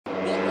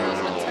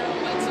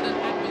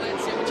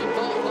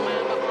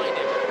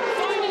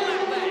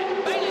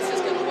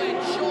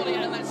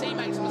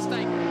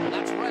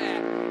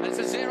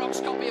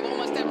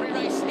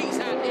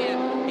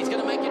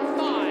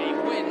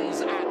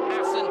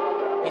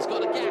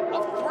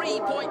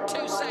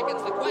3.2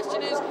 seconds. The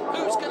question is,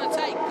 who's going to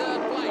take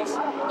third place?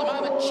 At the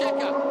moment,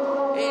 Checker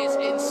is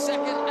in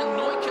second and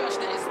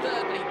Neukirchner is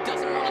third, but he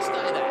doesn't want to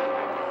stay there.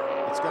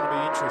 It's going to be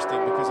interesting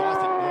because I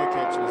think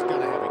Neukirchner is going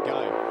to have a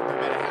go, no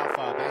matter how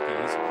far back he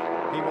is.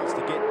 He wants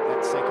to get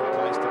that second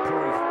place to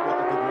prove what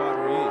a good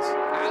rider he is.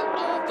 Out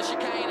of the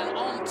chicane and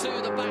onto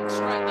the back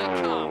straight they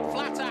come.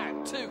 Flat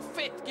out to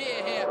fifth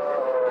gear here.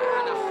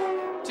 And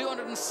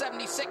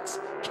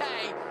 276k,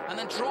 and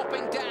then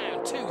dropping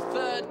down to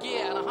third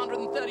gear and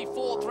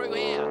 134 through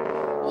here.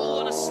 Oh,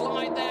 and a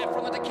slide there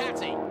from the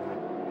Ducati.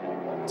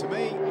 To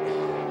me,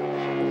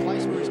 the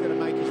place where he's going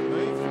to make his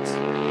move, it's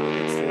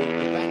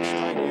the back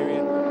straight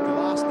area, the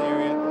last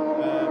area,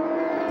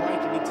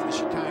 breaking into the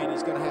chicane.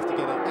 He's going to have to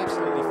get an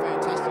absolutely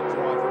fantastic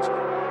drive, which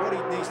what he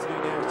needs to do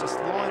now is just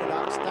line it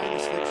up, stay in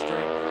the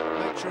slipstream,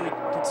 make sure he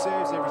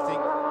conserves everything,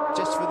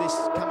 just for this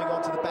coming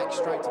onto the back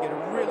straight to get a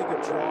really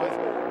good drive,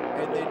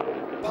 and then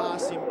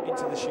pass him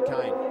into the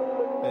chicane.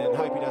 And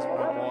hope he doesn't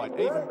run wide.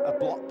 Even a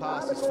block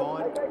pass is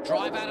fine.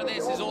 Drive out of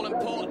this is all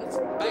important.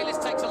 Bayliss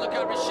takes a look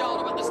over his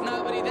shoulder, but there's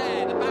nobody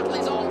there. The battle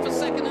is on for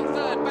second and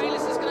third.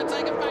 Bayliss is going to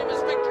take a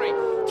famous victory.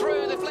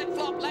 Through the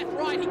flip-flop,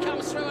 left-right, he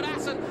comes through at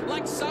Assen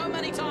like so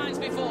many times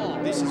before.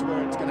 This is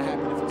where it's going to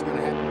happen, if it's going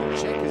to happen. The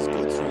Checker's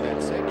good through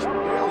that section,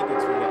 really good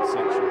through that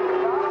section.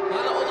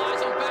 Well, all eyes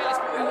on Bayliss,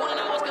 but we want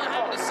to know what's going to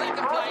happen to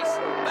second place.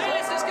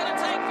 Bayliss is going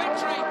to take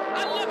victory,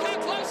 and look how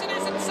close it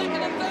is in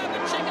second and third.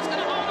 The Checker's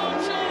going to hold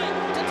on surely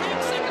to take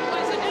second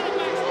place ahead of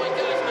Max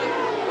Neukirchner.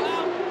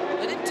 Well,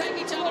 they didn't take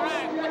each other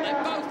out, but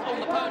they're both on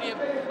the podium,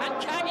 and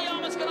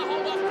Kageyama's going to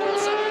hold off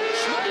Corsa.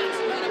 Schmerz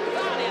made a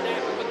valiant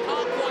effort with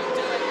Parkway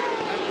doing,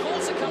 and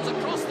Corsa comes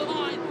across the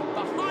line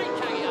behind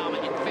Kageyama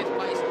in fifth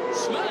place.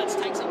 Schmerz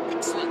takes an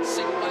excellent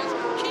sixth place.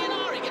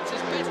 Chianari gets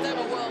his best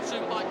ever World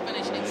Superbike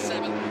finish in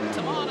seventh.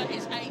 Tamada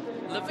is eighth.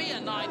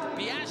 Lavia ninth.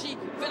 Biaggi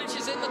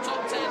finishes in the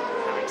top 10,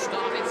 having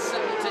started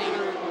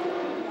 17th.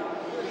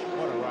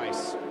 What a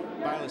race.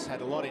 Bayliss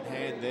had a lot in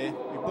hand there.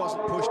 He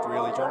wasn't pushed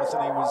really,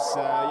 Jonathan. He was,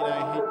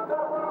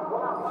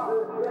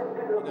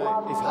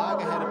 if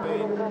Hager had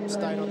been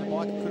stayed on the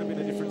bike, it could have been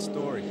a different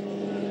story.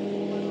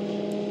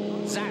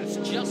 Zaz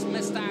just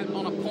missed out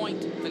on a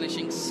point,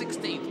 finishing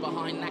 16th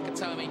behind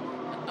Nakatomi,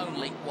 and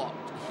only, what,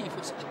 he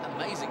was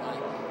amazingly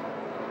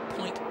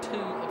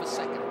 0.2 of a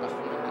second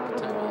behind